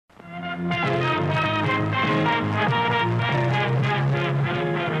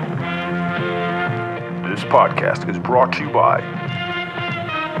podcast is brought to you by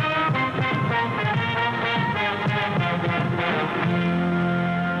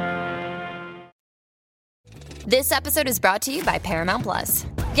This episode is brought to you by Paramount Plus.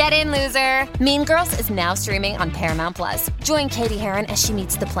 Get in, loser! Mean Girls is now streaming on Paramount Plus. Join Katie Heron as she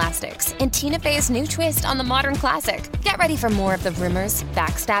meets the plastics in Tina Fey's new twist on the modern classic. Get ready for more of the rumors,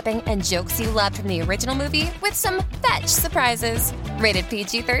 backstabbing, and jokes you loved from the original movie with some fetch surprises. Rated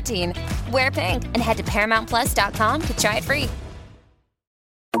PG-13. Wear pink and head to ParamountPlus.com to try it free.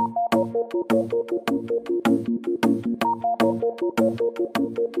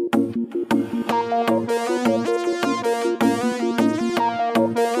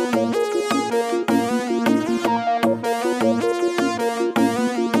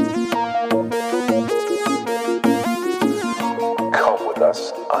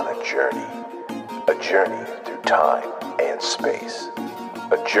 On a journey through time and space,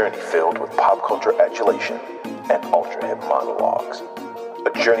 a journey filled with pop culture adulation and ultra-hip monologues,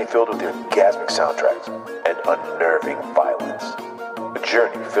 a journey filled with orgasmic soundtracks and unnerving violence, a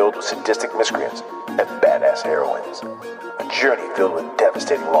journey filled with sadistic miscreants and badass heroines, a journey filled with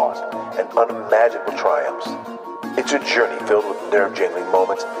devastating loss and unimaginable triumphs. It's a journey filled with nerve-jangling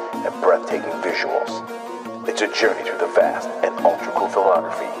moments and breathtaking visuals. It's a journey through the vast and ultra-cool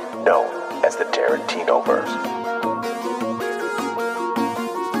filmography known as the Tarantino-verse.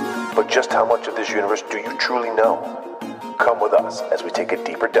 But just how much of this universe do you truly know? Come with us as we take a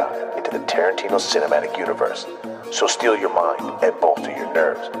deeper dive into the Tarantino cinematic universe. So steel your mind and bolster your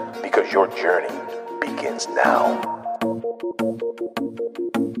nerves, because your journey begins now.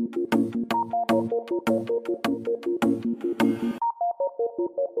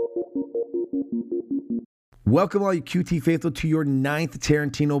 Welcome all you QT faithful to your 9th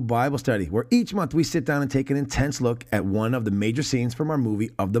Tarantino Bible study, where each month we sit down and take an intense look at one of the major scenes from our movie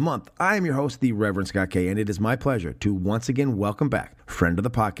of the month. I am your host, the Reverend Scott K, and it is my pleasure to once again welcome back friend of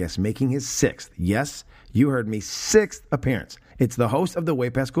the podcast, making his 6th, yes, you heard me, 6th appearance. It's the host of the Way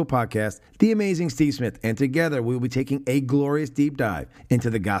Past Cool podcast, the amazing Steve Smith, and together we will be taking a glorious deep dive into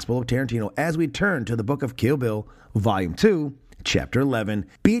the Gospel of Tarantino as we turn to the book of Kill Bill, Volume 2, Chapter 11,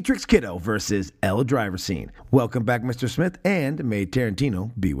 Beatrix Kiddo versus Elle driver scene. Welcome back, Mr. Smith, and may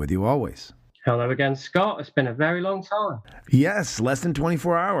Tarantino be with you always. Hello again, Scott. It's been a very long time. Yes, less than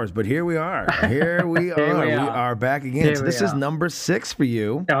 24 hours, but here we are. Here we are. We are back again. So this is number 6 for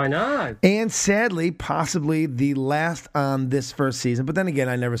you. I know. And sadly, possibly the last on this first season. But then again,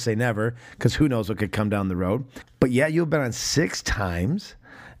 I never say never, because who knows what could come down the road. But yeah, you've been on 6 times.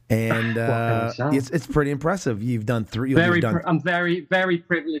 And it's pretty impressive. You've done 3. I'm very, very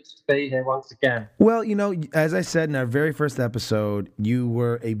privileged to be here once again. Well, you know, as I said in our very first episode, you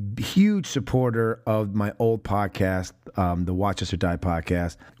were a huge supporter of my old podcast, the Watch Us or Die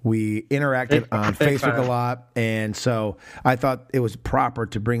podcast. We interacted on Facebook a lot, and so I thought it was proper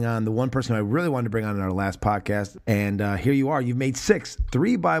to bring on the one person I really wanted to bring on in our last podcast. And here you are. You've made 6,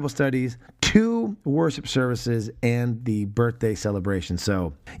 3 Bible studies, 2 worship services, and the birthday celebration.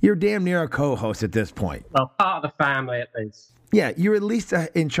 So you're damn near a co-host at this point. Well, part of the family at least. Yeah, you're at least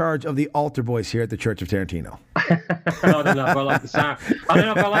in charge of the altar boys here at the Church of Tarantino. I don't know if I like the sound. I don't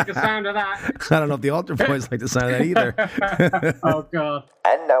know if I like the sound of that. I don't know if the altar boys like the sound of that either. Oh, God.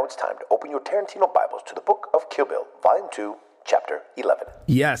 And now it's time to open your Tarantino Bibles to the book of Kill Bill, Volume 2, Chapter 11.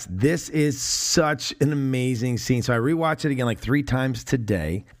 Yes, this is such an amazing scene. So I rewatched it again like 3 times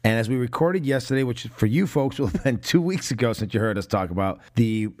today. And as we recorded yesterday, which for you folks will have been 2 weeks ago since you heard us talk about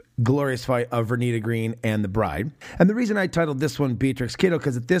the glorious fight of Vernita Green and the bride. And the reason I titled this one Beatrix Kiddo,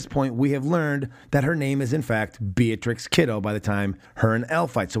 because at this point we have learned that her name is in fact Beatrix Kiddo by the time her and Elle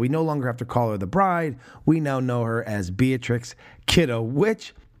fight. So we no longer have to call her the bride. We now know her as Beatrix Kiddo,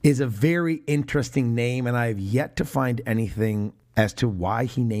 which is a very interesting name, and I have yet to find anything as to why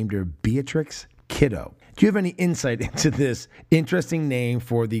he named her Beatrix Kiddo. Do you have any insight into this interesting name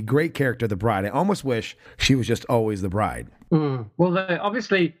for the great character, the bride? I almost wish she was just always the bride. Well,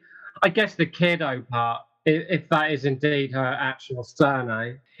 obviously, I guess the Kiddo part, if that is indeed her actual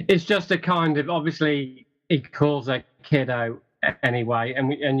surname, it's just a kind of, obviously, he calls her Kiddo anyway,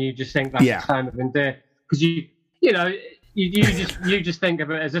 and you just think that's a term of endearment. Because you know, you just think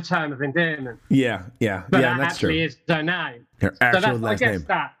of it as a term of endearment. Yeah, but that that's actually true. Is her name. Her actual last name.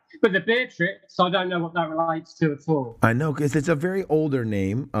 That. But the Beatrix, I don't know what that relates to at all. I know, because it's a very older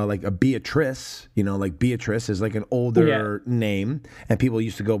name, like a Beatrice. You know, like Beatrice is like an older name, and people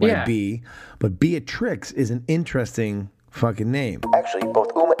used to go by B. But Beatrix is an interesting fucking name. Actually,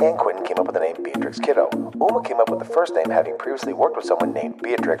 both Uma and Quentin came up with the name Beatrix Kiddo. Uma came up with the first name having previously worked with someone named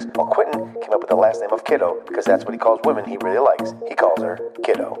Beatrix, while Quentin came up with the last name of Kiddo because that's what he calls women he really likes. He calls her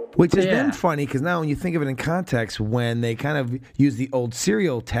Kiddo. Which is then funny because now when you think of it in context, when they kind of use the old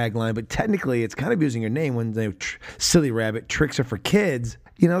Serial tagline, but technically it's kind of using her name when they Silly Rabbit tricks her for kids.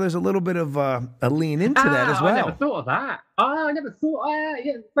 You know, there's a little bit of a lean into that as well. I never thought of that. I never thought.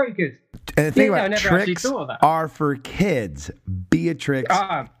 Yeah, very good. And the thing about tricks are for kids. Beatrix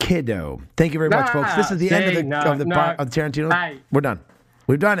Kiddo. Thank you very much, folks. This is the end of the Tarantino. Hey. We're done.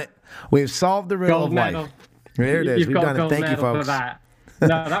 We've done it. We've solved the riddle of life. There it is. We've done it. Thank you, folks. No,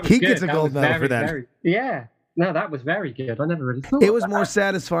 that was he good. gets a gold medal for that. Yeah. No, that was very good. I never really thought it was more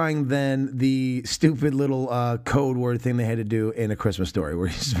satisfying than the stupid little code word thing they had to do in A Christmas Story where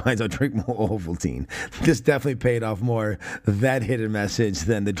he just finds out drink more Ovaltine. This definitely paid off more that hidden message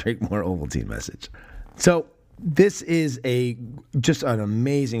than the drink more Ovaltine message. So this is just an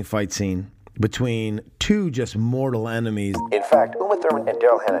amazing fight scene between two just mortal enemies. In fact, Uma Thurman and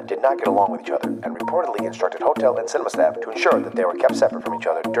Daryl Hannah did not get along with each other and reportedly instructed hotel and cinema staff to ensure that they were kept separate from each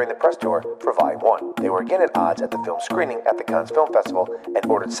other during the press tour for Volume 1. They were again at odds at the film screening at the Cannes Film Festival and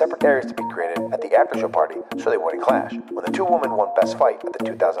ordered separate areas to be created at the after-show party so they wouldn't clash. When the two women won Best Fight at the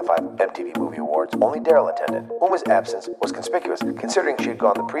 2005 MTV Movie Awards, only Daryl attended. Uma's absence was conspicuous considering she had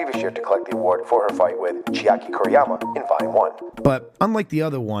gone the previous year to collect the award for her fight with Chiaki Kuriyama in Volume 1. But unlike the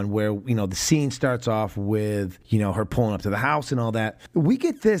other one where, the scene starts off with, her pulling up to the house and all that, we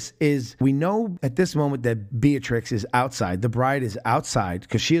get we know at this moment that Beatrix is outside. The bride is outside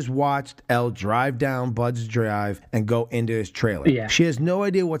because she has watched Elle drive down Bud's drive and go into his trailer. Yeah. She has no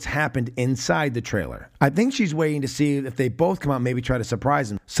idea what's happened inside the trailer. I think she's waiting to see if they both come out, maybe try to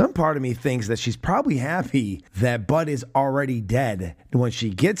surprise him. Some part of me thinks that she's probably happy that Bud is already dead when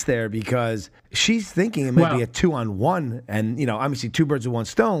she gets there because she's thinking it might be a 2-on-1 and, obviously two birds with one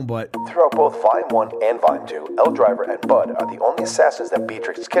stone, but... Throughout both Volume 1 and Volume 2, Elle Driver and Bud are the only assassins that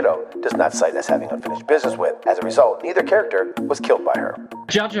Beatrix Kiddo does not cite as having unfinished business with. As a result, neither character was killed by her.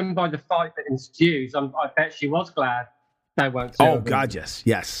 Judging by the fight that ensues, I bet she was glad they won't. God,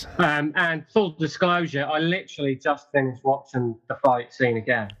 yes. And full disclosure, I literally just finished watching the fight scene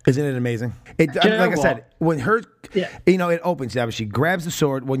again. Isn't it amazing? I said, when her, it opens. She grabs the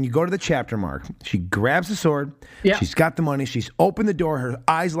sword. When you go to the chapter mark, she grabs the sword. Yeah. She's got the money. She's opened the door. Her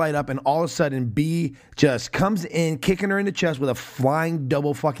eyes light up, and all of a sudden, B just comes in, kicking her in the chest with a flying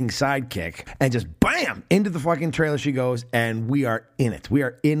double fucking sidekick, and just bam into the fucking trailer she goes, and we are in it. We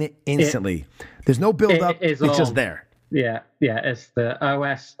are in it instantly. There's no build up. It's just there. Yeah, it's the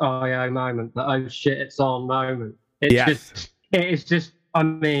OSIO moment, the oh shit, it's on moment. It's just,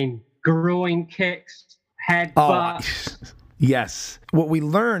 groin kicks, headbutt. Yes. What we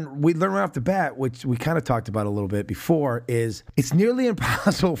learn right off the bat, which we kind of talked about a little bit before, is it's nearly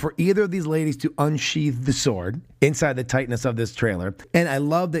impossible for either of these ladies to unsheath the sword inside the tightness of this trailer. And I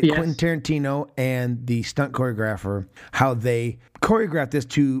love that Quentin Tarantino and the stunt choreographer, how they choreographed this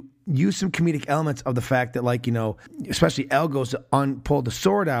to use some comedic elements of the fact that, especially Elle goes to pull the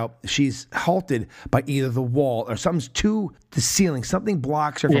sword out. She's halted by either the wall or something's to the ceiling. Something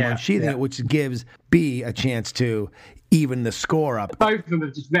blocks her from unsheathing it, which gives B a chance to even the score up. Both of them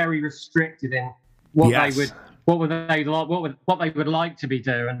are just very restricted in what they would like to be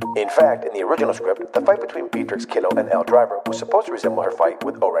doing. In fact, in the original script, the fight between Beatrix Kiddo and Elle Driver was supposed to resemble her fight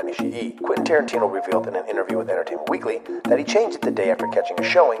with Oren Ishii. Quentin Tarantino revealed in an interview with Entertainment Weekly that he changed it the day after catching a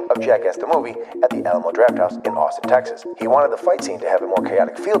showing of Jackass the movie at the Alamo Drafthouse in Austin, Texas. He wanted the fight scene to have a more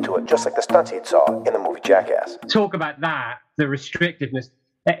chaotic feel to it, just like the stunts he'd saw in the movie Jackass. Talk about that, the restrictiveness.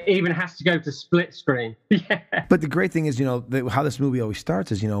 It even has to go to split screen. But the great thing is, how this movie always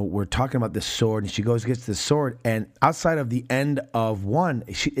starts is, we're talking about this sword, and she gets the sword, and outside of the end of one,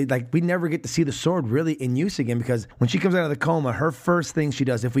 we never get to see the sword really in use again, because when she comes out of the coma, her first thing she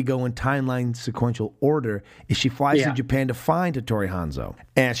does, if we go in timeline sequential order, is she flies to Japan to find Hattori Hanzo.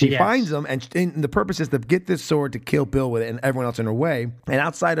 And she finds him, and the purpose is to get this sword to kill Bill with it and everyone else in her way. And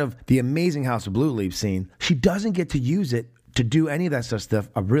outside of the amazing House of Blue Leaf scene, she doesn't get to use it to do any of that stuff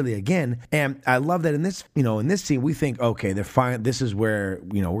really again. And I love that in this, in this scene, we think, okay, they're fine. This is where,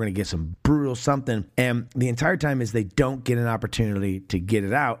 we're going to get some brutal something. And the entire time is they don't get an opportunity to get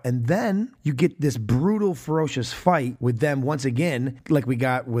it out. And then you get this brutal, ferocious fight with them once again, like we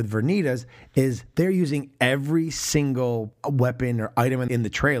got with Vernita's, is they're using every single weapon or item in the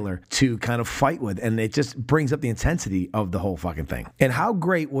trailer to kind of fight with. And it just brings up the intensity of the whole fucking thing. And how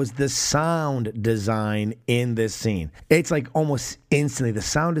great was the sound design in this scene? It's like like almost instantly. The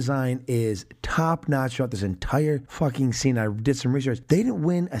sound design is top notch throughout this entire fucking scene. I did some research. They didn't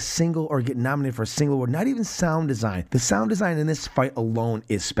win a single or get nominated for a single award, not even sound design. The sound design in this fight alone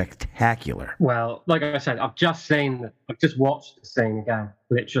is spectacular. Well, like I said, I've just watched the scene again,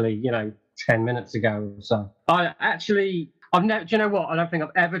 literally, 10 minutes ago or so. I've never, do you know what? I don't think I've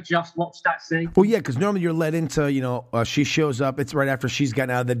ever just watched that scene. Well, yeah, because normally you're led into, she shows up. It's right after she's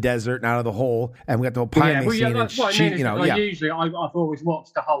gotten out of the desert and out of the hole, and we got the whole pie scene. That's what I mean. Usually, I've always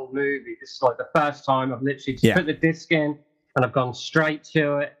watched the whole movie. This is like the first time I've literally just put the disc in, and I've gone straight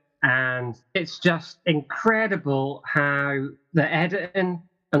to it, and it's just incredible how the editing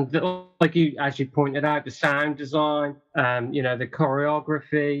and as you pointed out, the sound design, the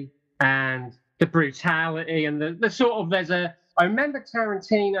choreography and the brutality and the sort of I remember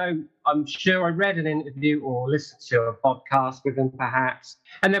Tarantino, I'm sure I read an interview or listened to a podcast with him perhaps,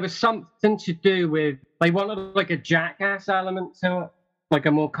 and there was something to do with, they wanted like a jackass element to it, like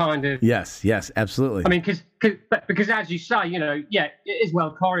a more kind of... Yes, absolutely. I mean, because as you say, it is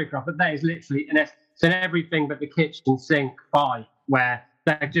well choreographed, but that is literally in everything but the kitchen sink fight, where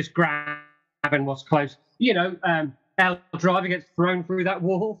they're just grabbing what's close. Elle Driver gets thrown through that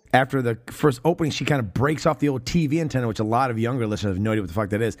wall. After the first opening, she kind of breaks off the old TV antenna, which a lot of younger listeners have no idea what the fuck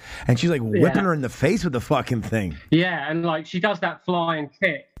that is. And she's like whipping her in the face with the fucking thing. Yeah, and like she does that flying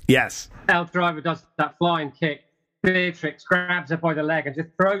kick. Yes. Elle Driver does that flying kick. Beatrix grabs her by the leg and just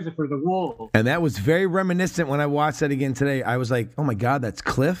throws her through the wall. And that was very reminiscent when I watched that again today. I was like, oh my God, that's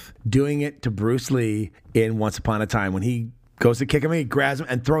Cliff doing it to Bruce Lee in Once Upon a Time when he goes to kick him, he grabs him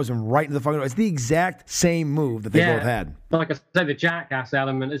and throws him right into the fucking door. It's the exact same move that they both had. Like I said, the jackass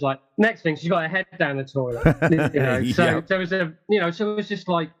element is like, next thing, she's got her head down the toilet. So it's just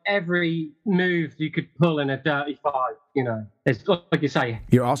like every move you could pull in a dirty fight, It's like you say.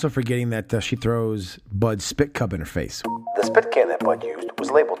 You're also forgetting that she throws Bud's spit cup in her face. The spit can that Bud used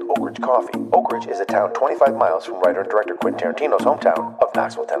was labeled Oak Ridge Coffee. Oak Ridge is a town 25 miles from writer and director Quentin Tarantino's hometown of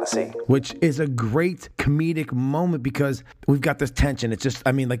Knoxville, Tennessee. Which is a great comedic moment because we've got this tension. It's just,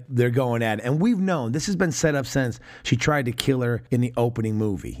 like they're going at it. And we've known, this has been set up since she tried to kill her in the opening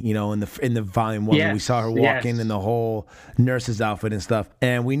movie, in the volume 1. When we saw her walk in the whole nurse's outfit and stuff.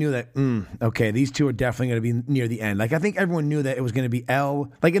 And we knew that, okay, these two are definitely going to be near the end. Like, I think everyone knew that it was going to be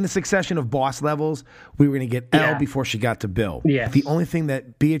Elle. Like, in the succession of boss levels, we were going to get Elle before she got to Bill. Yeah. The only thing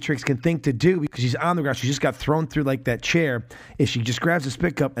that Beatrix can think to do, because she's on the ground, she just got thrown through like that chair, is she just grabs a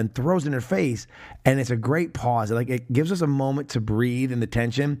spit cup and throws it in her face, and it's a great pause. Like, it gives us a moment to breathe in the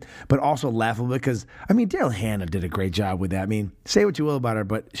tension, but also laughable because, Daryl Hannah did a great job with that. Say what you will about her,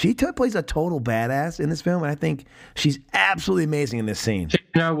 but she plays a total badass in this film, and I think she's absolutely amazing in this scene.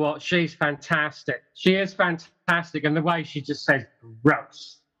 You know what? She's fantastic. She is fantastic, and the way she just says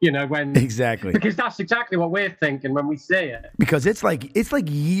gross. Exactly, because that's exactly what we're thinking when we see it. Because it's like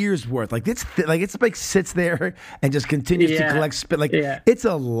years worth. Like it's sits there and just continues to collect spit. It's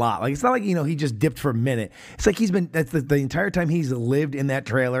a lot. Like it's not like he just dipped for a minute. It's like that's the entire time he's lived in that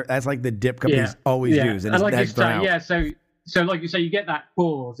trailer. That's like the dip cup he's always used. And like you say, so like you say, you get that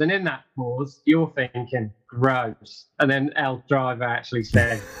pause, and in that pause, you're thinking gross, and then Elle Driver actually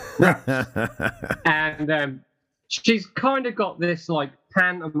says gross, and she's kind of got this like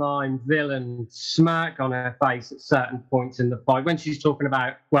pantomime villain smirk on her face at certain points in the fight when she's talking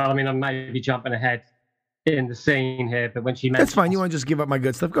about, I'm maybe jumping ahead in the scene here, but when she mentions... That's fine, you want to just give up my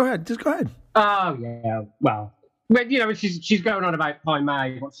good stuff? Go ahead, just go ahead. Oh, yeah, well, she's going on about Pai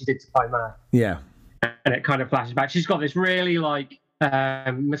Mei, what she did to Pai Mei. Yeah. And it kind of flashes back. She's got this really like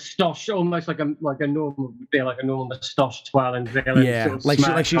moustache, almost like a normal moustache twirling villain. Yeah, sort of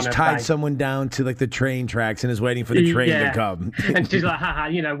like she's tied someone down to like the train tracks and is waiting for the train to come. And she's like, haha,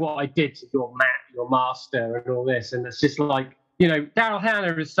 what I did to your master and all this. And it's just like, Daryl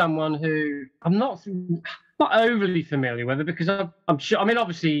Hannah is someone who I'm not overly familiar with her because I'm sure,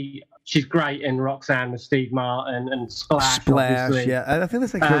 obviously she's great in Roxanne with Steve Martin and Splash, obviously. Yeah. I think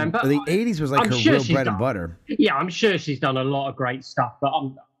that's like her, the 80s was like her real bread and butter. Yeah, I'm sure she's done a lot of great stuff, but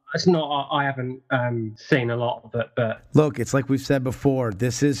I haven't seen a lot of it. But look, it's like we've said before,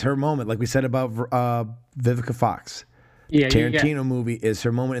 this is her moment. Like we said about Vivica Fox. Yeah, Tarantino movie is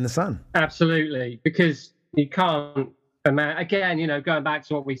her moment in the sun. Absolutely, because you can't imagine, again, going back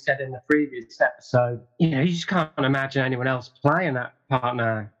to what we said in the previous episode, you just can't imagine anyone else playing that part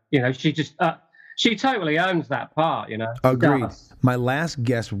now. She just, she totally owns that part, Agreed. My last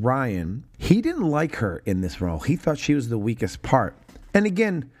guest, Ryan, he didn't like her in this role. He thought she was the weakest part. And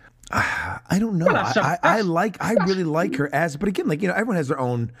again, I don't know. I really like her as, but again, like, everyone has their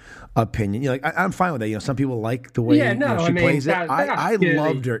own opinion. Like, I'm fine with that. Some people like the way she plays it. I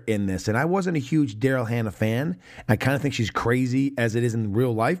loved her in this, and I wasn't a huge Daryl Hannah fan. I kind of think she's crazy as it is in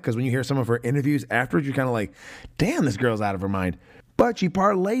real life, because when you hear some of her interviews afterwards, you're kind of like, damn, this girl's out of her mind. But she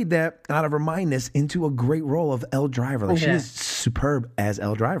parlayed that out of her mindness into a great role of Elle Driver. Like, she is superb as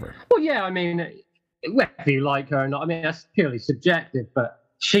Elle Driver. Well, yeah, I mean, whether you like her or not, I mean, that's purely subjective, but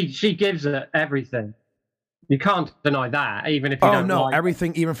she gives it everything. You can't deny that, even if you don't like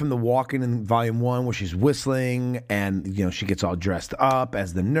everything, even from the walking in Volume 1 where she's whistling and, she gets all dressed up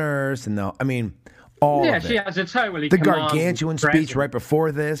as the nurse and all of it. She has a totally the gargantuan speech right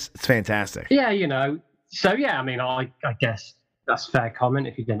before this. It's fantastic. Yeah, So, yeah, I mean, I guess that's a fair comment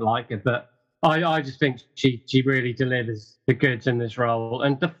if you didn't like it, but I just think she really delivers the goods in this role.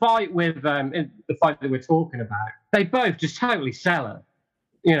 And the fight with the fight that we're talking about, they both just totally sell it.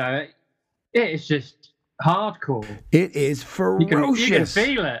 It is just hardcore. It is ferocious. You can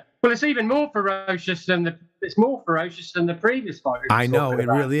feel it. Well, it's even more ferocious than the previous fight. I know it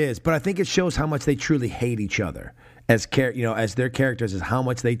really is, but I think it shows how much they truly hate each other as their characters, is how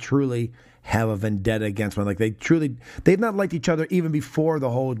much they truly have a vendetta against one. Like, they've not liked each other even before the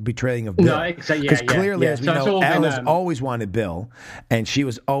whole betraying of Bill. No, exactly. Because clearly, as we know, Elle has always wanted Bill, and she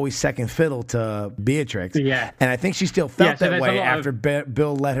was always second fiddle to Beatrix. Yeah. And I think she still felt that way after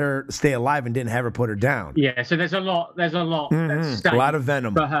Bill let her stay alive and didn't have her put her down. Yeah, so there's a lot Mm-hmm. A lot of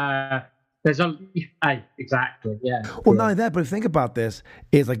venom. For her. Exactly, yeah. Well, not only that, but think about this,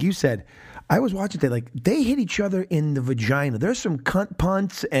 is like you said, I was watching they hit each other in the vagina. There's some cunt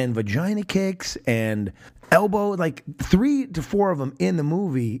punts and vagina kicks and elbow, like 3 to 4 of them in the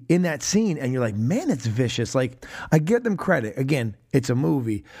movie, in that scene, and you're like, man, it's vicious. Like, I give them credit. Again, it's a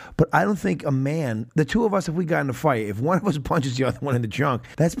movie, but I don't think the two of us, if we got in a fight, if one of us punches the other one in the junk,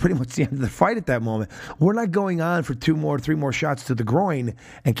 that's pretty much the end of the fight at that moment. We're not going on for 3 more shots to the groin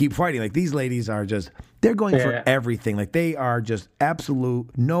and keep fighting. Like, these ladies are just, they're going for everything. Like, they are just absolute,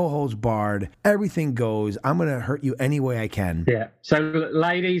 no holds barred. Everything goes. I'm going to hurt you any way I can. Yeah. So,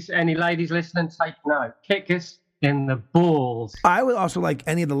 ladies, any ladies listening, take note. Kick us in the balls. I would also like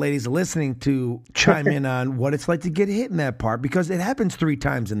any of the ladies listening to chime in on what it's like to get hit in that part, because it happens 3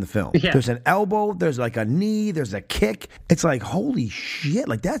 times in the film. Yeah. There's an elbow, there's like a knee, there's a kick. It's like, holy shit,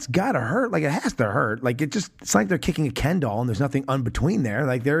 like, that's gotta hurt. Like, it has to hurt. Like, it's like they're kicking a Ken doll and there's nothing in between there.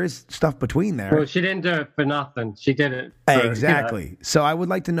 Like, there is stuff between there. Well, she didn't do it for nothing. She did it for, exactly. So I would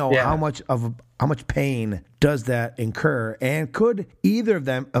like to know how much pain does that incur, and could either of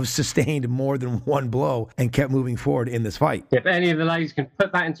them have sustained more than one blow and kept moving forward in this fight? If any of the ladies can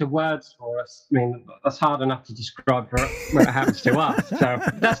put that into words for us, I mean, that's hard enough to describe when it happens to us. So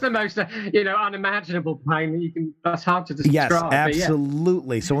that's the most, unimaginable pain that you can. That's hard to describe. Yes,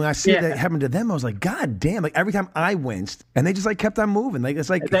 absolutely. So when I see that happen to them, I was like, God damn! Like, every time I winced, and they just like kept on moving. Like, it's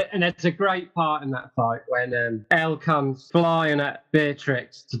like, and it's a great part in that fight when Elle comes flying at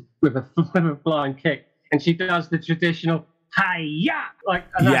Beatrix with a flying kick. And she does the traditional hi-ya,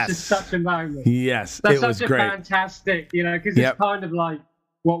 and that's just such a moment. Yes, that's it was such great. Fantastic, because it's kind of like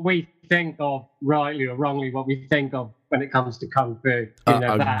what we think of, rightly or wrongly, what we think of when it comes to kung fu.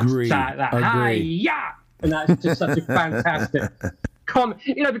 Agree. That hi-ya, and that's just such a fantastic.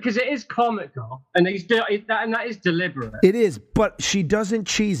 Because it is comical, and that is deliberate. It is, but she doesn't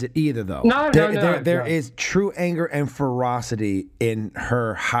cheese it either, though. No. There is true anger and ferocity in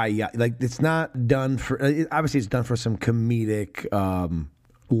her hi-ya. Like, it's not done for. Obviously, it's done for some comedic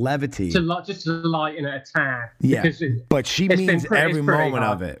levity. Just to lighten it a tad. Yeah, but she means every moment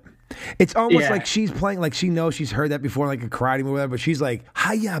of it. It's almost like she's playing, like she knows she's heard that before, like a karate movie or whatever, but she's like,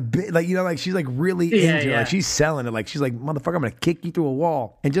 hiya, like she's like really into it. Like, she's selling it. Like, she's like, motherfucker, I'm going to kick you through a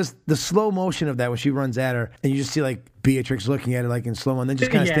wall. And just the slow motion of that when she runs at her, and you just see like Beatrix looking at her like in slow mo, and then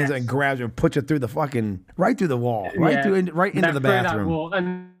just kind of stands up and grabs her and puts her through the fucking, right through the wall, right into the bathroom.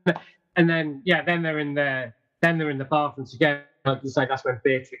 And then they're in the bathroom together. Like you say, that's when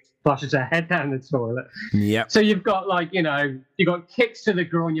Beatrix flushes her head down the toilet. Yep. So you've got you've got kicks to the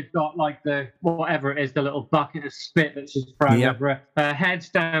groin. You've got like the whatever it is, the little bucket of spit that she's thrown over her. Head's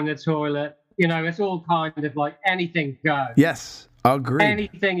down the toilet. It's all kind of like anything goes. Yes, agreed.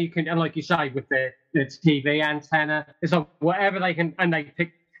 Anything you can, and like you say, with the TV antenna, it's like whatever they can, and they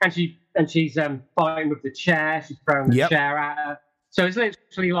pick. And she's fighting with the chair. She's throwing the chair at her. So it's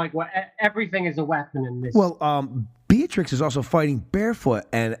literally like everything is a weapon in this. Well, Beatrix is also fighting barefoot,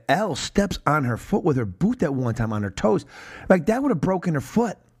 and Elle steps on her foot with her boot that one time on her toes. Like, that would have broken her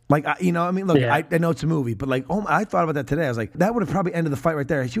foot. Like, I know it's a movie, but like, I thought about that today. I was like, that would have probably ended the fight right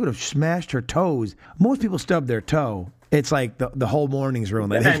there. She would have smashed her toes. Most people stub their toe it's like the whole morning's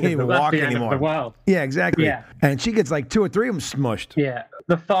ruined. Like, they can't even walk anymore. Of the world. Yeah, exactly. Yeah. And she gets like 2 or 3 of them smushed. Yeah.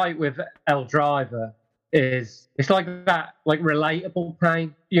 The fight with Elle Driver it's like that, like relatable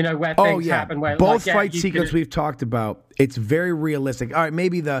pain, you know, where things happen. Where, both fight sequences we've talked about, it's very realistic. All right,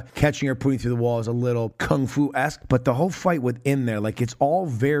 maybe the catching her putting through the wall is a little kung fu-esque, but the whole fight within there, like, it's all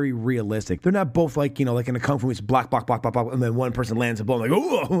very realistic. They're not both like, you know, like in a kung fu, it's block, block, block, block, block, and then one person lands a blow, like,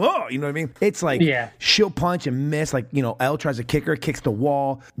 oh, you know what I mean? It's like, she'll punch and miss, like, you know, Elle tries to kick her, kicks the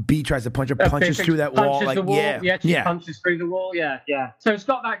wall, B tries to punch her, punches through that wall. Like, she punches through the wall, So it's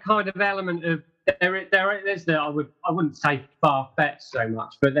got that kind of element of, there is I wouldn't say far-fetched so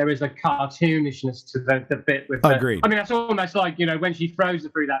much, but there is a cartoonishness to the bit with Agreed. I mean, that's almost like, you know, when she throws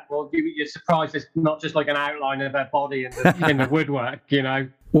it through that wall, you're surprised it's not just like an outline of her body in the woodwork, you know.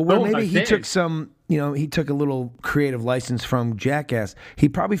 Well, maybe he took he took a little creative license from Jackass. He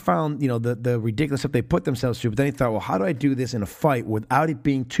probably found, you know, the ridiculous stuff they put themselves through, but then he thought, well, how do I do this in a fight without it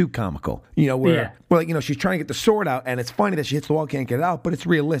being too comical? You know, where like, you know, she's trying to get the sword out, and it's funny that she hits the wall, can't get it out, but it's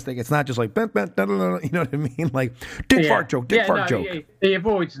realistic. It's not just like, you know what I mean? Like, fart joke. He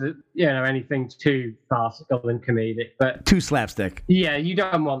avoids anything too farcical and comedic, but too slapstick. Yeah, you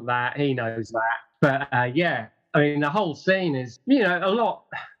don't want that. He knows that. But I mean, the whole scene is, you know,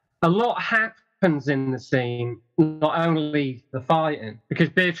 a lot happens in the scene, not only the fighting, because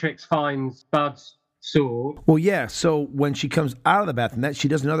Beatrix finds Bud's sword. Well, yeah, so when she comes out of the bathroom, she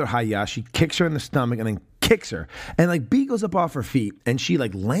does another hi-ya, she kicks her in the stomach and then kicks her. And like B goes up off her feet and she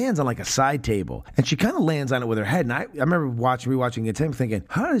like lands on like a side table. And she kind of lands on it with her head. And I remember rewatching it thinking,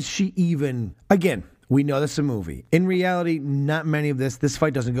 how does she even, again, we know this is a movie. In reality, not many of this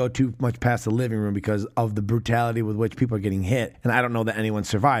fight doesn't go too much past the living room because of the brutality with which people are getting hit. And I don't know that anyone's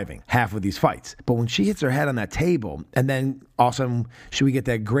surviving half of these fights. But when she hits her head on that table, and then also should we get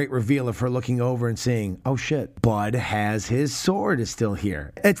that great reveal of her looking over and saying, oh shit, Bud has his sword is still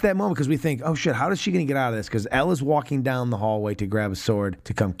here. It's that moment because we think, oh shit, how is she going to get out of this? Because Elle is walking down the hallway to grab a sword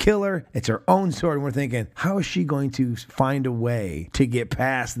to come kill her. It's her own sword. And we're thinking, how is she going to find a way to get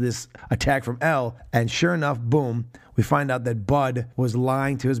past this attack from Elle? And sure enough, boom, we find out that Bud was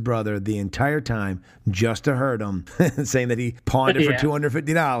lying to his brother the entire time just to hurt him, saying that he pawned it for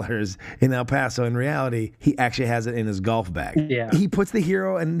 $250 in El Paso. In reality, he actually has it in his golf bag. Yeah. He puts the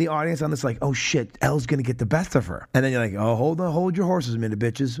hero and the audience on this like, oh shit, Elle's going to get the best of her. And then you're like, oh, hold your horses a minute,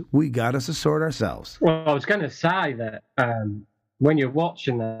 bitches. We got us a sword ourselves. Well, I was going to say that when you're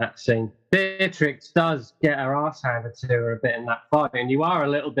watching that scene, Beatrix does get her ass handed to her a bit in that fight, and you are a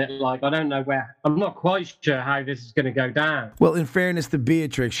little bit like, I'm not quite sure how this is going to go down. Well, in fairness to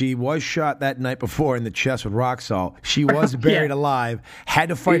Beatrix, she was shot that night before in the chest with rock salt. She was buried alive, had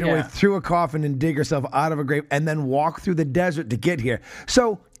to fight her way through a coffin and dig herself out of a grave, and then walk through the desert to get here.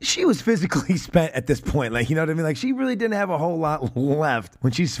 So she was physically spent at this point. Like, you know what I mean? Like, she really didn't have a whole lot left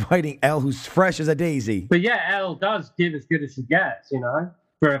when she's fighting Elle, who's fresh as a daisy. But yeah, Elle does give as good as she gets, you know?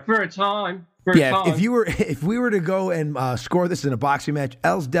 For a time. If we were to go and score this in a boxing match,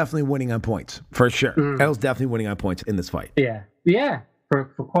 Elle's definitely winning on points for sure. Elle's definitely winning on points in this fight. Yeah. For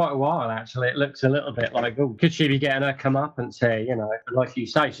quite a while, actually, it looks a little bit like, oh, could she be getting her comeuppance here? You know, like you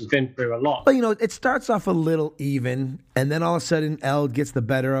say, she's been through a lot. Well, you know, it starts off a little even, and then all of a sudden, Elle gets the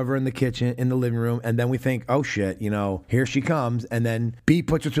better of her in the kitchen, in the living room, and then we think, oh shit, you know, here she comes, and then B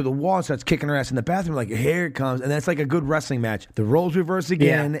puts her through the wall and starts kicking her ass in the bathroom, like, here it comes, and then it's like a good wrestling match. The roles reverse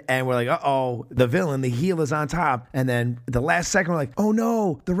again, and we're like, uh-oh, the villain, the heel is on top, and then the last second, we're like, oh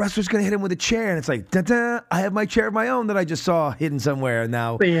no, the wrestler's gonna hit him with a chair, and it's like, da-da, I have my chair of my own that I just saw hidden somewhere. And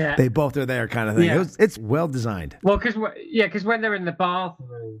now they both are there, kind of thing. It's well designed. Well, because when they're in the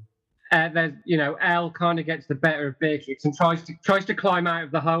bathroom, there's, you know, Elle kind of gets the better of Beatrix and tries to climb out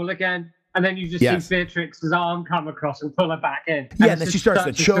of the hole again, and then you just see Beatrix's arm come across and pull her back in. And then she starts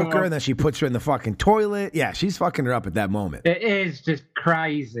to choke her, and then she puts her in the fucking toilet. Yeah, she's fucking her up at that moment. It is just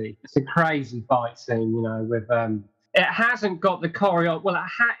crazy. It's a crazy fight scene, you know, with it hasn't got the choreo. Well,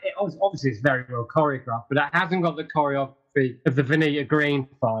 obviously it's very well choreographed, but it hasn't got the choreography of the Vanita Green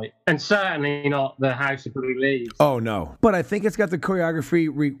fight, and certainly not the House of Blue Leaves. Oh no, but I think it's got the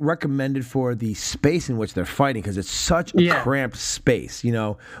choreography recommended for the space in which they're fighting, because it's such a cramped space, you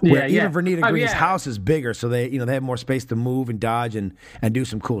know, where even Vanita Green's house is bigger, so they have more space to move and dodge and do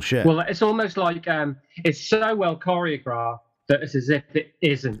some cool shit. Well, it's almost like it's so well choreographed that it's as if it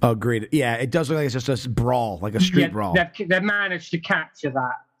isn't. Agreed. Yeah, it does look like it's just a brawl, like a street brawl. They've managed to capture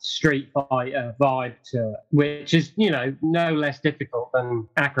that Street Fighter vibe to it, which is, no less difficult than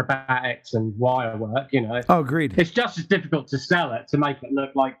acrobatics and wire work, Oh, agreed. It's just as difficult to sell it, to make it look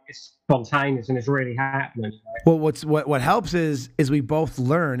like it's spontaneous and it's really happening. Well, what helps is we both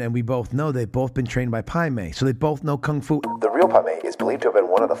learn and we both know they've both been trained by Pai Mei, so they both know Kung Fu. The real Pai Mei is believed to have been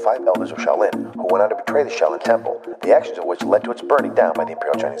one of the 5 elders of Shaolin who went on to betray the Shaolin Temple, the actions of which led to its burning down by the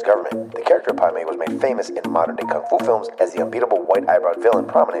Imperial Chinese government. The character of Pai Mei was made famous in modern-day Kung Fu films as the unbeatable white-eyebrowed villain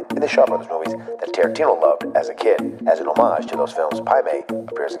prominent in the Shaw Brothers movies that Tarantino loved as a kid. As an homage to those films, Pai Mei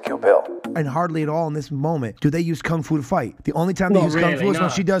appears in Kill Bill. And hardly at all in this moment do they use Kung Fu to fight. The only time they use Kung Fu is when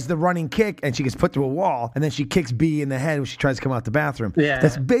she does the running kick and she gets put through a wall, and then she kicks B in the head when she tries to come out the bathroom. Yeah.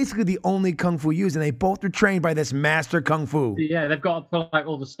 That's basically the only Kung Fu used, and they both are trained by this master Kung Fu. Yeah, they've got to put like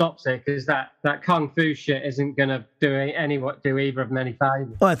all the stops here, because that Kung Fu shit isn't going to do either of them any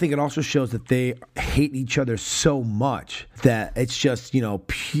favors. Well, I think it also shows that they hate each other so much that it's just,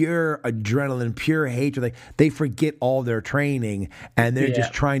 pure adrenaline, pure hatred. Like, they forget all their training, and they're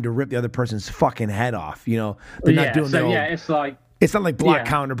just trying to rip the other person's fucking head off. They're not doing it's like... It's not like block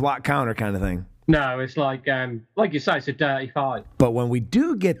counter kind of thing. No, it's like you say, it's a dirty fight. But when we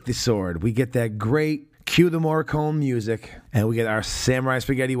do get the sword, we get that great cue the Morricone music, and we get our samurai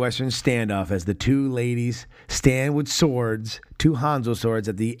spaghetti western standoff as the two ladies stand with swords, two Hanzo swords,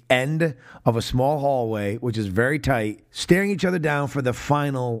 at the end of a small hallway, which is very tight, staring each other down for the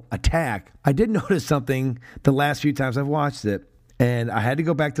final attack. I did notice something the last few times I've watched it, and I had to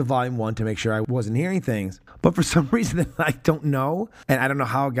go back to volume 1 to make sure I wasn't hearing things. But for some reason I don't know, and I don't know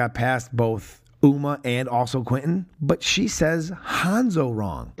how it got past both Uma and also Quentin, but she says Hanzo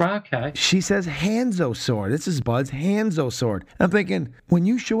wrong. Okay. She says Hanzo sword. This is Bud's Hanzo sword. I'm thinking, when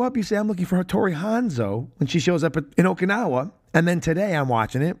you show up, you say, I'm looking for Hattori Hanzo, when she shows up in Okinawa. And then today I'm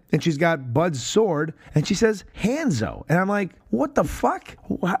watching it, and she's got Bud's sword, and she says Hanzo. And I'm like, what the fuck?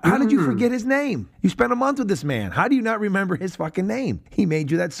 How did you forget his name? You spent a month with this man. How do you not remember his fucking name? He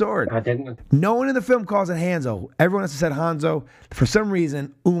made you that sword. I didn't. No one in the film calls it Hanzo. Everyone else has said Hanzo. For some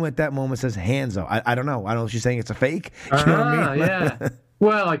reason, Uma at that moment says Hanzo. I don't know. I don't know if she's saying it's a fake. You know what I mean? Yeah.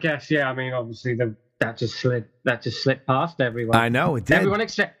 Well, I guess, yeah. I mean, obviously, that just slipped past everyone. I know, it did.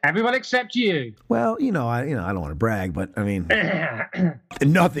 Everyone except you. Well, I don't want to brag, but I mean,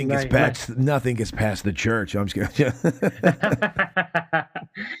 nothing gets past the church. I'm just kidding.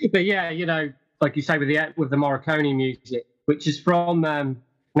 But yeah, like you say with the Morricone music, which is from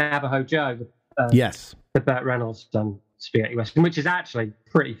Navajo Joe. Yes. The Burt Reynolds spaghetti western, which is actually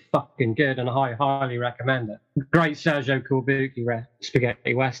pretty fucking good, and I highly recommend it. Great Sergio Corbucci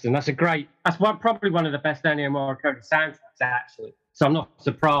spaghetti western. That's probably one of the best Ennio Morricone soundtracks, actually. So I'm not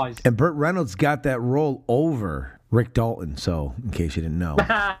surprised. And Burt Reynolds got that role over Rick Dalton. So in case you didn't know.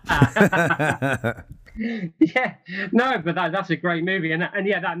 Yeah, no, but that's a great movie, and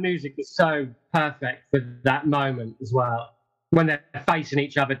yeah, that music is so perfect for that moment as well, when they're facing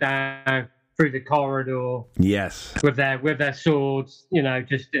each other down through the corridor. Yes. With their swords,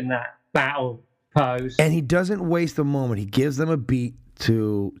 just in that battle pose. And he doesn't waste a moment. He gives them a beat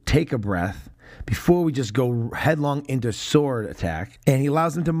to take a breath before we just go headlong into sword attack. And he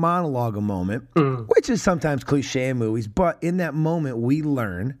allows them to monologue a moment, which is sometimes cliche in movies, but in that moment we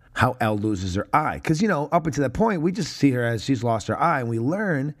learn how Elle loses her eye. Because, up until that point, we just see her as she's lost her eye, and we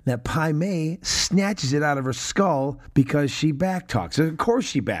learn that Pai Mei snatches it out of her skull because she backtalks. Of course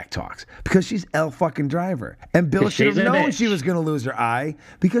she backtalks, because she's Elle fucking Driver. And Bill should have known she was going to lose her eye,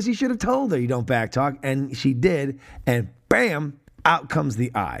 because he should have told her, you don't backtalk, and she did, and bam, out comes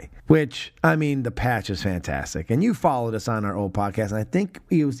the eye, which, I mean, the patch is fantastic. And you followed us on our old podcast, and I think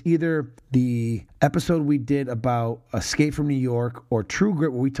it was either the episode we did about Escape from New York or True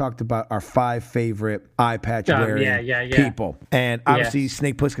Grit, where we talked about our 5 favorite eye patch wearing people. And obviously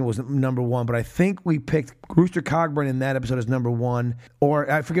Snake Plissken was number 1, but I think we picked Rooster Cogburn in that episode as number 1,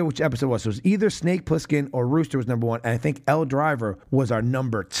 or I forget which episode it was. So it was either Snake Plissken or Rooster was number 1, and I think Elle Driver was our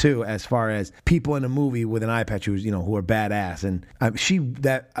number 2 as far as people in a movie with an eye patch who are badass. And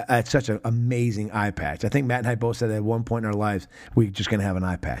that's such an amazing eye patch. I think Matt and I both said at one point in our lives we're just gonna have an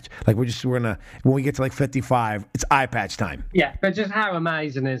eye patch. Like we're gonna, when we get to like 55, it's eye patch time. Yeah, but just how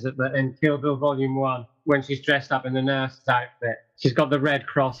amazing is it that in Kill Bill Volume 1, when she's dressed up in the nurse's outfit, she's got the red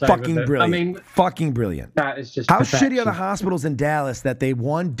cross over Fucking brilliant. I mean, fucking brilliant. That is just how perfection. Shitty are the hospitals in Dallas that they,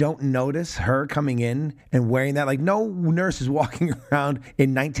 one, don't notice her coming in and wearing that. Like, no nurse is walking around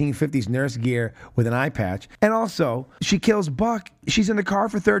in 1950s nurse gear with an eye patch. And also, she kills Buck. She's in the car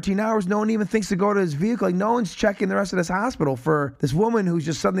for 13 hours. No one even thinks to go to his vehicle. Like, no one's checking the rest of this hospital for this woman who's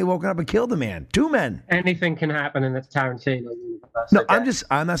just suddenly woken up and killed a man. 2 men. Anything can happen in the Tarantino universe. No,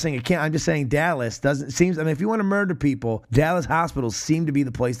 I'm not saying it can't. I'm just saying Dallas doesn't seems. I mean, if you want to murder people, Dallas hospitals hospitals seem to be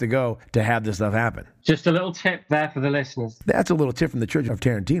the place to go to have this stuff happen. Just a little tip there for the listeners. That's a little tip from the Church of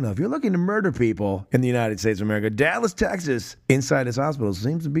Tarantino. If you're looking to murder people in the United States of America, Dallas, Texas, inside this hospital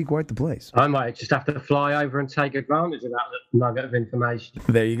seems to be quite the place. I might just have to fly over and take advantage of that nugget of information.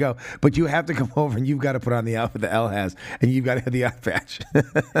 There you go. But you have to come over and you've got to put on the outfit that Elle has, and you've got to have the eye patch.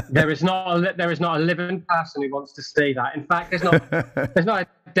 There is not a living person who wants to see that. In fact, there's not a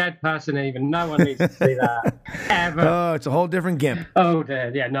dead person even. No one needs to see that ever. Oh, it's a whole different gimp. Oh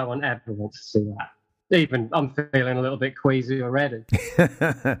dear, yeah, no one ever wants to see that. Even I'm feeling a little bit queasy already.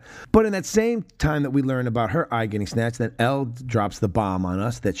 But in that same time that we learn about her eye getting snatched, then Elle drops the bomb on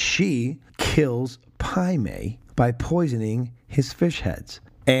us that she kills Pai Mei by poisoning his fish heads.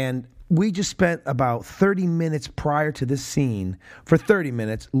 And we just spent about 30 minutes prior to this scene, for 30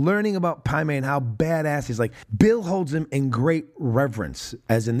 minutes, learning about Pai Mei and how badass he's. Like, Bill holds him in great reverence,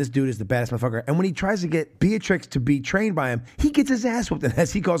 as in this dude is the baddest motherfucker. And when he tries to get Beatrix to be trained by him, he gets his ass whooped, and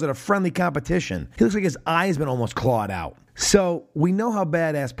as he calls it, a friendly competition. He looks like his eye's been almost clawed out. So we know how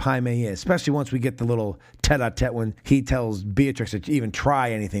badass Pai Mei is, especially once we get the little tete-a-tete when he tells Beatrix to even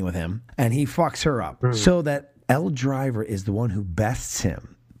try anything with him, and he fucks her up. So that Elle Driver is the one who bests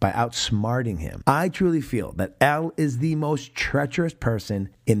him by outsmarting him. I truly feel that Elle is the most treacherous person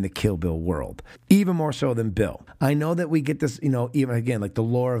in the Kill Bill world, even more so than Bill. I know that we get this, even again, like the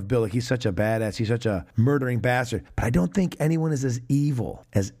lore of Bill, like he's such a badass, he's such a murdering bastard, but I don't think anyone is as evil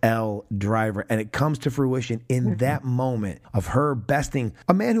as Elle Driver, and it comes to fruition in that moment of her besting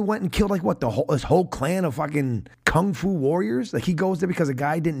a man who went and killed his whole clan of fucking kung fu warriors. Like, he goes there because a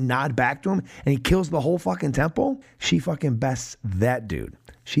guy didn't nod back to him, and he kills the whole fucking temple. She fucking bests that dude.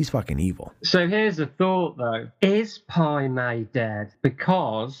 She's fucking evil. So here's a thought, though. Is Pai Mei dead?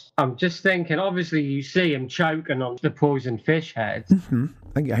 Because I'm just thinking, obviously you see him choking on the poisoned fish heads. Mm-hmm.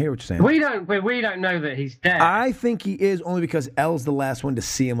 I hear what you're saying. We don't know that he's dead. I think he is, only because Elle's the last one to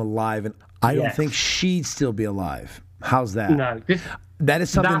see him alive, and I don't think she'd still be alive. How's that? No. That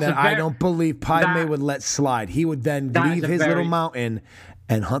is something that I don't believe Pai Mei would let slide. He would then leave his little mountain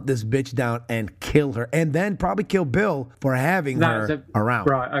and hunt this bitch down and kill her, and then probably kill Bill for having her around.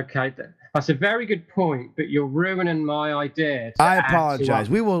 Right, okay. That's a very good point, but you're ruining my idea. I apologize.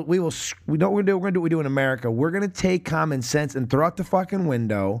 We're gonna do what we do in America. We're gonna take common sense and throw out the fucking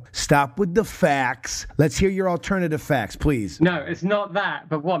window. Stop with the facts. Let's hear your alternative facts, please. No, it's not that.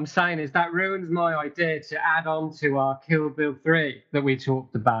 But what I'm saying is that ruins my idea to add on to our Kill Bill 3 that we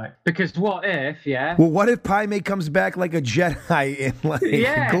talked about. Because what if, Well, what if Pai Mei comes back like a Jedi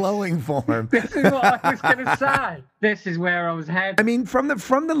in glowing form? This is what I was gonna say. This is where I was headed. I mean, from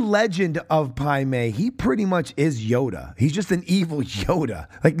the legend of Pai Mei, he pretty much is Yoda. He's just an evil Yoda.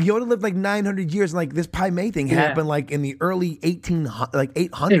 Like, Yoda lived like 900 years, and like this Pai Mei thing happened like in the early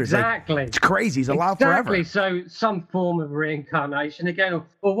 800s. Exactly. Like, it's crazy. He's alive forever. Exactly. So some form of reincarnation again.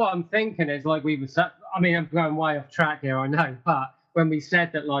 Or what I'm thinking is, like, we were. I mean, I'm going way off track here, I know, but when we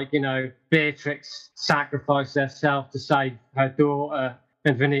said that, like, Beatrix sacrificed herself to save her daughter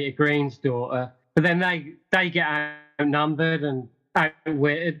and Vanita Green's daughter, but then they get outnumbered and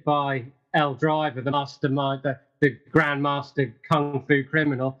outwitted by Elle Driver, the mastermind, the grandmaster kung fu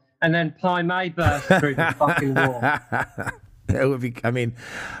criminal, and then Pai Mei bursts through the fucking wall. It would be, I mean,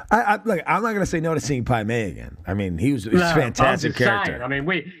 I'm not going to say no to seeing Pai Mei again. I mean, he's a fantastic character. Saying, I mean,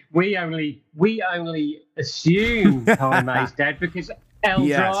 we only assume Pai Mei's dead because Elle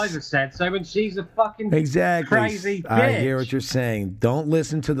Driver said so, and she's a fucking crazy bitch. I hear what you're saying. Don't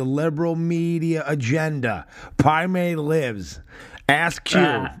listen to the liberal media agenda. Pai Mei lives. Ask Q.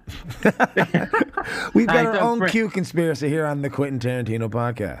 We've got our own Q conspiracy here on the Quentin Tarantino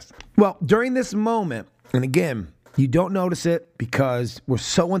podcast. Well, during this moment, and again, you don't notice it because we're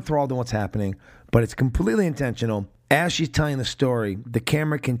so enthralled in what's happening, but it's completely intentional. As she's telling the story, the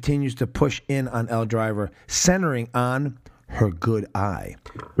camera continues to push in on Elle Driver, centering on her good eye.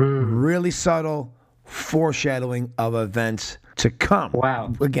 Really subtle foreshadowing of events to come.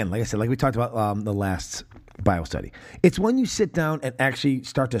 Wow. Again, like I said, like we talked about the last Bible study. It's when you sit down and actually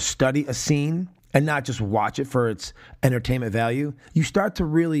start to study a scene and not just watch it for its entertainment value, you start to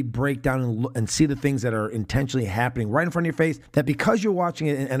really break down and see the things that are intentionally happening right in front of your face that because you're watching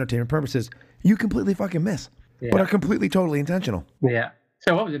it in entertainment purposes, you completely fucking miss, but are completely, totally intentional. Yeah.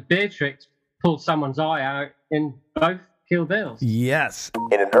 So what was it? Beatrix pulled someone's eye out in both Kill Bills. Yes.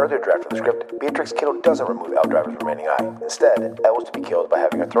 In an earlier draft of the script, Beatrix Kiddo doesn't remove Elle Driver's remaining eye. Instead, Elle was to be killed by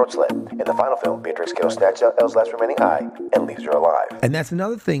having her throat slit. In the final film, Beatrix Kiddo snatches out Elle's last remaining eye and leaves her alive. And that's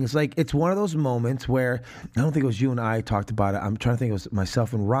another thing. It's like, it's one of those moments where, I don't think it was you and I talked about it. I'm trying to think it was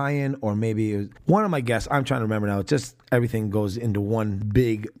myself and Ryan, or maybe it was one of my guests. I'm trying to remember now. It's just everything goes into one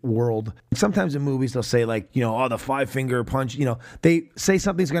big world. Sometimes in movies, they'll say like, oh, the 5-finger punch. They say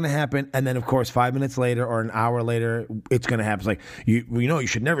something's going to happen, and then of course 5 minutes later or an hour later, it's going to happen. It's like, you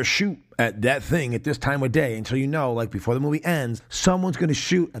should never shoot at that thing at this time of day until like before the movie ends, someone's going to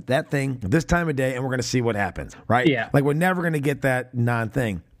shoot at that thing at this time of day, and we're going to see what happens, right? Yeah. Like, we're never going to get that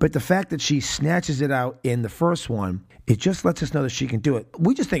non-thing. But the fact that she snatches it out in the first one, it just lets us know that she can do it.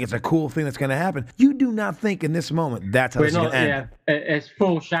 We just think it's a cool thing that's going to happen. You do not think in this moment that's how it's going to end. Yeah, it's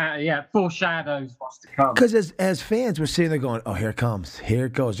foreshadows what's to come. Because as fans, we're sitting there going, oh, here it comes. Here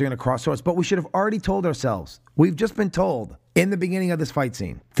it goes. They're going to cross swords. But we should have already told ourselves. We've just been told in the beginning of this fight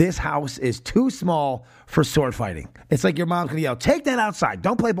scene, this house is too small for sword fighting. It's like your mom's going to yell, take that outside.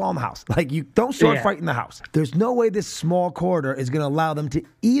 Don't play ball in the house. Like, you don't sword fight in the house. There's no way this small corridor is going to allow them to,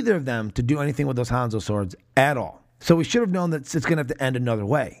 either of them, to do anything with those Hanzo swords at all. So we should have known that it's going to have to end another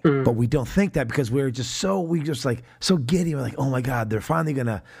way. But we don't think that because we're just so giddy. We're like, oh my God, they're finally going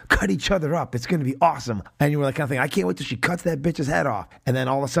to cut each other up. It's going to be awesome. And you were like, kind of thinking, I can't wait till she cuts that bitch's head off. And then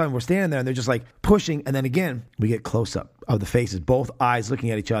all of a sudden we're standing there and they're just like pushing. And then again, we get close up of the faces, both eyes looking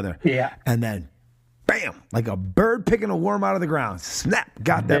at each other. Yeah. And then bam, like a bird picking a worm out of the ground. Snap,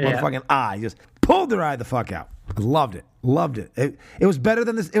 got that motherfucking eye. Just pulled their eye the fuck out. I loved it. Loved it. It was better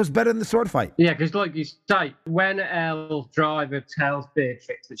than this. It was better than the sword fight. Yeah, because like you say, when Elle Driver tells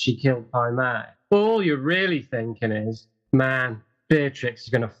Beatrix that she killed Pyme, all you're really thinking is, man, Beatrix is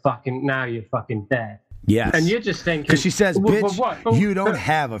gonna now you're fucking dead. Yes. And you're just thinking, because she says, bitch, you don't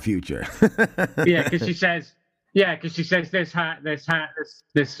have a future. Yeah, because she says. Yeah, because she says this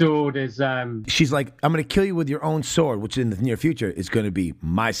sword is. She's like, I'm going to kill you with your own sword, which in the near future is going to be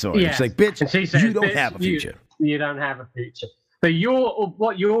my sword. Yes. She's like, bitch, and she says, you don't have a future. You don't have a future. But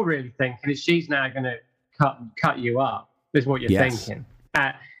what you're really thinking is she's now going to cut you up. Is what you're thinking.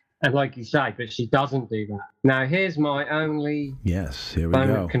 And like you say, but she doesn't do that. Now here's my only here we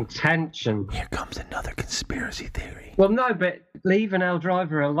go. Contention. Here comes another conspiracy theory. Well, no, but leaving Elle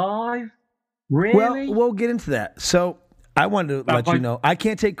Driver alive. Really? Well, we'll get into that. So I wanted to let you know, I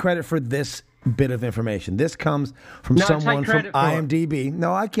can't take credit for this bit of information. This comes from someone from IMDb.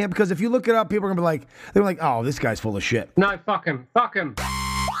 No, I can't, because if you look it up, people are going to be like, oh, this guy's full of shit. No, fuck him. Fuck him.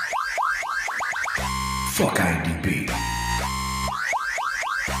 Fuck IMDb.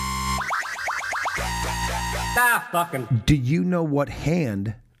 Fuck him. Do you know what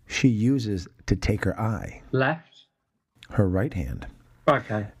hand she uses to take her eye? Left. Her right hand.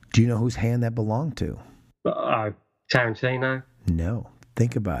 Okay. Do you know whose hand that belonged to? Tarantino? No.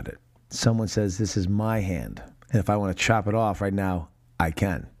 Think about it. Someone says, this is my hand. And if I want to chop it off right now, I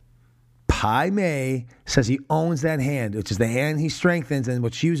can. Pyme says he owns that hand, which is the hand he strengthens and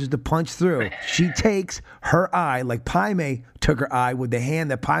which she uses to punch through. She takes her eye, like Pyme took her eye, with the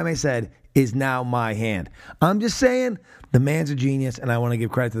hand that Pyme said is now my hand. I'm just saying, the man's a genius, and I want to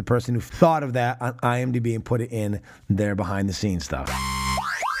give credit to the person who thought of that on IMDb and put it in their behind-the-scenes stuff.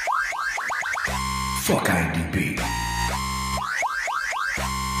 Fuck IMDb.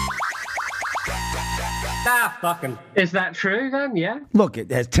 Fucking. Is that true then? Yeah. Look,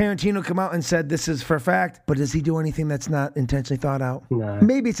 has Tarantino come out and said this is for a fact? But does he do anything that's not intentionally thought out? No.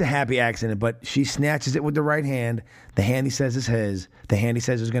 Maybe it's a happy accident, but she snatches it with the right hand. The hand he says is his. The hand he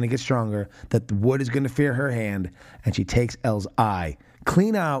says is going to get stronger. That the wood is going to fear her hand. And she takes Elle's eye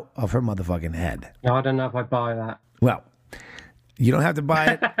clean out of her motherfucking head. No, I don't know if I buy that. Well, you don't have to buy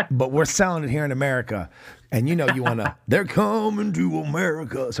it, but we're selling it here in America. And you want to, they're coming to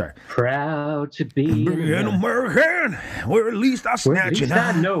America. Sorry. Proud to be an American, where at least I snatch it.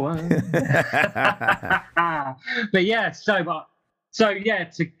 I know one. But yeah,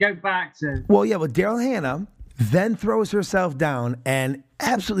 to go back to. Well, yeah, but Daryl Hannah then throws herself down, and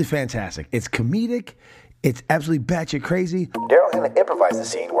absolutely fantastic. It's comedic. It's absolutely batshit crazy. Daryl Hannah improvised the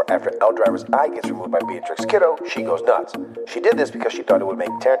scene where after Elle Driver's eye gets removed by Beatrix Kiddo, she goes nuts. She did this because she thought it would make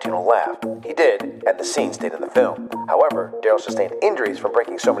Tarantino laugh. He did, and the scene stayed in the film. However, Daryl sustained injuries from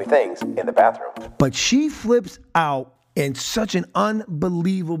breaking so many things in the bathroom. But she flips out in such an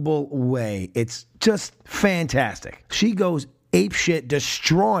unbelievable way. It's just fantastic. She goes apeshit,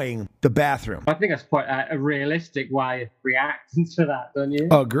 destroying the bathroom. I think that's quite a realistic way of reacting to that, don't you?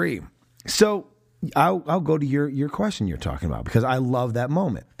 Agree. So I'll go to your question you're talking about, because I love that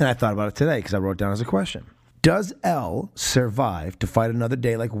moment. And I thought about it today because I wrote it down as a question. Does Elle survive to fight another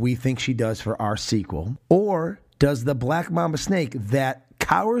day like we think she does for our sequel? Or does the black mamba snake that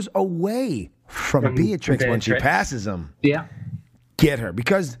cowers away from Beatrix when she passes him get her?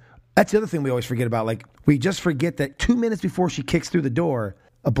 Because that's the other thing we always forget about. Like, we just forget that 2 minutes before she kicks through the door,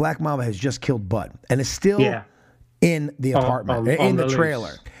 a black mamba has just killed Bud and is still in the apartment, in the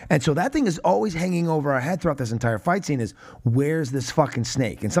trailer. And so that thing is always hanging over our head throughout this entire fight scene is, where's this fucking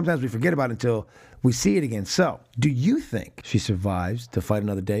snake? And sometimes we forget about it until we see it again. So, do you think she survives to fight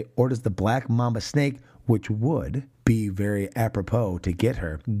another day, or does the black mamba snake, which would be very apropos to get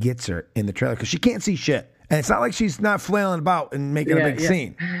her, gets her in the trailer? Because she can't see shit. And it's not like she's not flailing about and making a big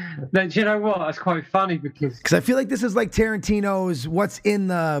scene. But you know what? That's quite funny because I feel like this is like Tarantino's what's in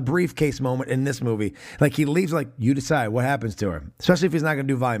the briefcase moment in this movie. Like, he leaves like, you decide what happens to her, especially if he's not going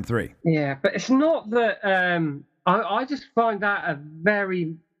to do volume 3. Yeah, but it's not that. I just find that a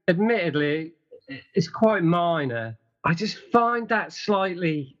very, admittedly, it's quite minor. I just find that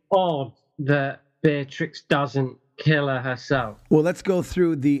slightly odd that Beatrix doesn't kill her herself. Well, let's go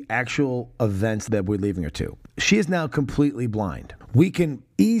through the actual events that we're leaving her to. She is now completely blind. We can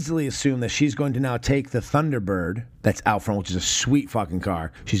easily assume that she's going to now take the Thunderbird that's out front, which is a sweet fucking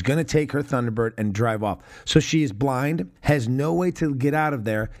car. She's going to take her Thunderbird and drive off. So she is blind, has no way to get out of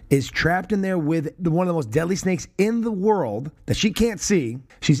there, is trapped in there with one of the most deadly snakes in the world that she can't see.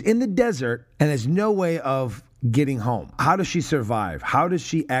 She's in the desert and has no way of getting home. How does she survive? How does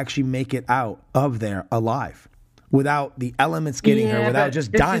she actually make it out of there alive? Without the elements getting her, without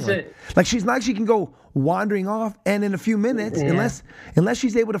just dying. Like, she's not, she can go wandering off, and in a few minutes, unless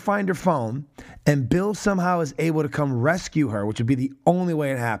she's able to find her phone, and Bill somehow is able to come rescue her, which would be the only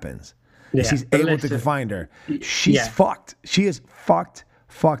way it happens. Yeah, she's able to find her. She's fucked. She is fucked.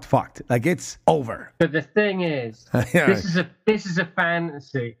 Like, it's over. But the thing is, this is a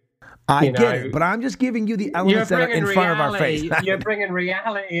fantasy. I get it, but I'm just giving you the elements that are in front of our face. You're bringing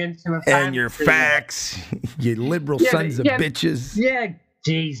reality into a fantasy. And your facts, you liberal sons of bitches. Yeah,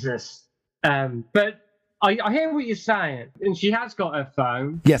 Jesus. But I hear what you're saying, and she has got her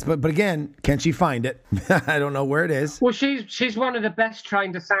phone. Yes, but again, can she find it? I don't know where it is. Well, she's one of the best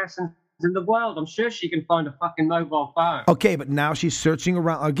trained assassins in the world. I'm sure she can find a fucking mobile phone. Okay, but now she's searching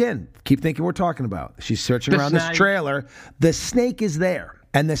around. Again, keep thinking we're talking about. She's searching around this trailer. The snake is there.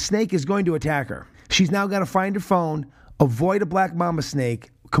 And the snake is going to attack her. She's now got to find her phone, avoid a black mamba snake,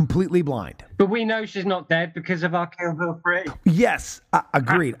 completely blind. But we know she's not dead because of our Kill Bill 3. Yes,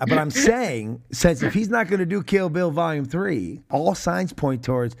 agreed. But I'm saying, since if he's not going to do Kill Bill Volume 3, all signs point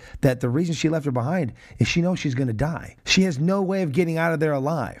towards that the reason she left her behind is she knows she's going to die. She has no way of getting out of there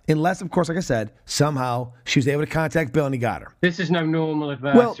alive. Unless, of course, like I said, somehow she was able to contact Bill and he got her. This is no normal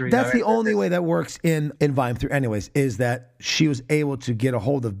adversary. Well, that's the only way that works in Volume 3 anyways, is that she was able to get a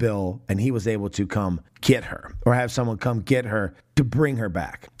hold of Bill and he was able to come get her or have someone come get her to bring her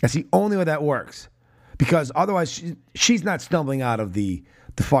back. That's the only way that works. Because otherwise, she's not stumbling out of the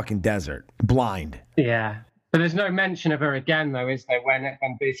fucking desert, blind. Yeah. But there's no mention of her again, though, is there, when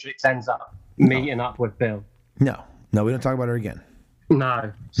Beatrix ends up meeting up with Bill? No, we don't talk about her again.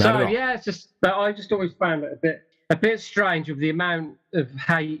 No. So, yeah, it's just, but I just always found it a bit strange with the amount of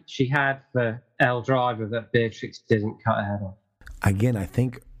hate she had for Elle Driver that Beatrix didn't cut her head off. Again, I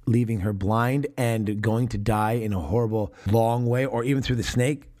think leaving her blind and going to die in a horrible, long way, or even through the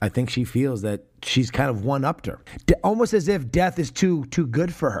snake, I think she feels that she's kind of one-upped her. Almost as if death is too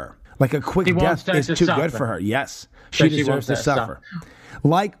good for her. Like a quick death is too good for her. Yes. She deserves to suffer.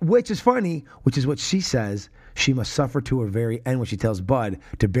 Like, which is funny, which is what she says. She must suffer to her very end when she tells Bud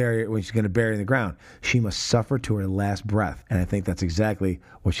to bury her, when she's going to bury her in the ground. She must suffer to her last breath. And I think that's exactly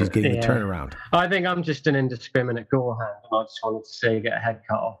what she's getting the turnaround. I think I'm just an indiscriminate gorehand, and I just wanted to see her get a head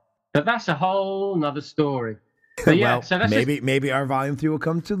cut off. But that's a whole nother story. But yeah, well, so that's maybe our Volume 3 will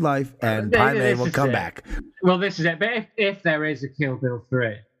come to life and Pie Man will come back. Well, this is it. But if there is a Kill Bill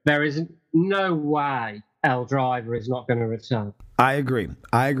 3, there is no way Elle Driver is not going to return. I agree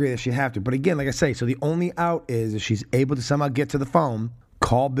that she'd have to. But again, like I say, so the only out is if she's able to somehow get to the phone,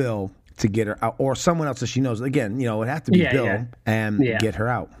 call Bill to get her out, or someone else that she knows. Again, it would have to be Bill and get her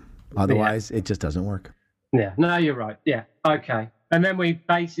out. Otherwise, it just doesn't work. Yeah, no, you're right. Yeah, okay. And then we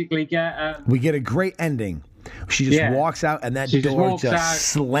basically get... we get a great ending. She just walks out and that door just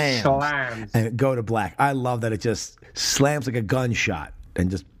slams and go to black. I love that it just slams like a gunshot and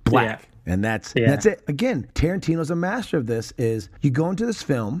just black. Yeah. And that's it. Again, Tarantino's a master of this. Is you go into this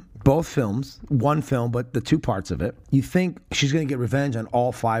film, both films, one film, but the two parts of it, you think she's going to get revenge on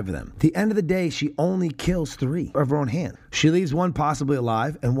all 5 of them. At the end of the day, she only kills 3 of her own hand. She leaves one possibly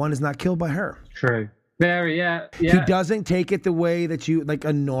alive, and one is not killed by her. True. Very, yeah. He doesn't take it the way that you, like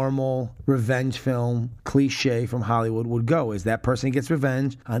a normal revenge film cliche from Hollywood would go, is that person gets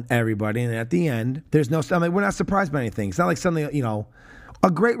revenge on everybody, and at the end, there's no, I mean, we're not surprised by anything. It's not like something, you know, a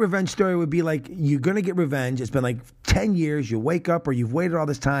great revenge story would be like, you're going to get revenge. It's been like 10 years. You wake up or you've waited all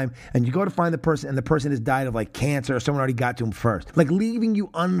this time and you go to find the person and the person has died of like cancer or someone already got to him first. Like leaving you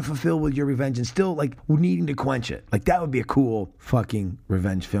unfulfilled with your revenge and still like needing to quench it. Like that would be a cool fucking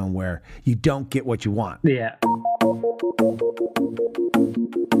revenge film where you don't get what you want. Yeah.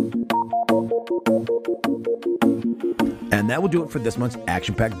 And that will do it for this month's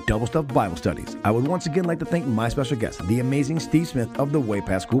action-packed double-stuffed Bible studies. I would once again like to thank my special guest, the amazing Steve Smith of the Way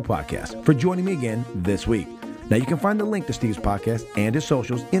Past School podcast, for joining me again this week. Now, you can find the link to Steve's podcast and his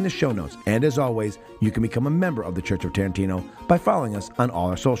socials in the show notes. And as always, you can become a member of the Church of Tarantino by following us on all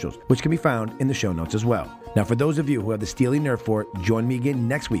our socials, which can be found in the show notes as well. Now, for those of you who have the steely nerve for it, join me again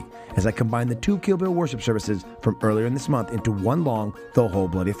next week as I combine the 2 Kill Bill worship services from earlier in this month into one long The Whole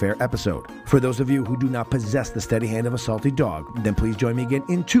Bloody Affair episode. For those of you who do not possess the steady hand of a salty dog, then please join me again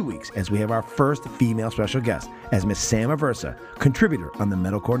in 2 weeks as we have our first female special guest, as Miss Sam Aversa, contributor on the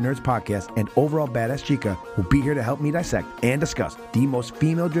Metalcore Nerds podcast and overall badass chica, will be here to help me dissect and discuss the most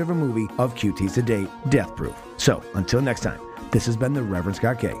female-driven movie of QTs to date, Death Proof. So, until next time, this has been the Reverend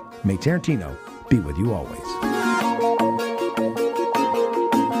Scott K. May Tarantino be with you always.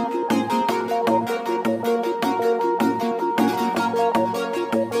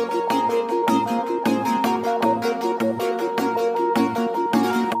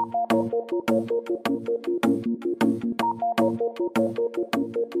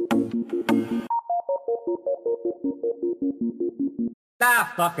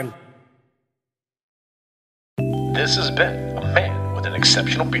 Fucking. This has been a Man with an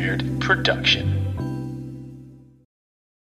Exceptional Beard production.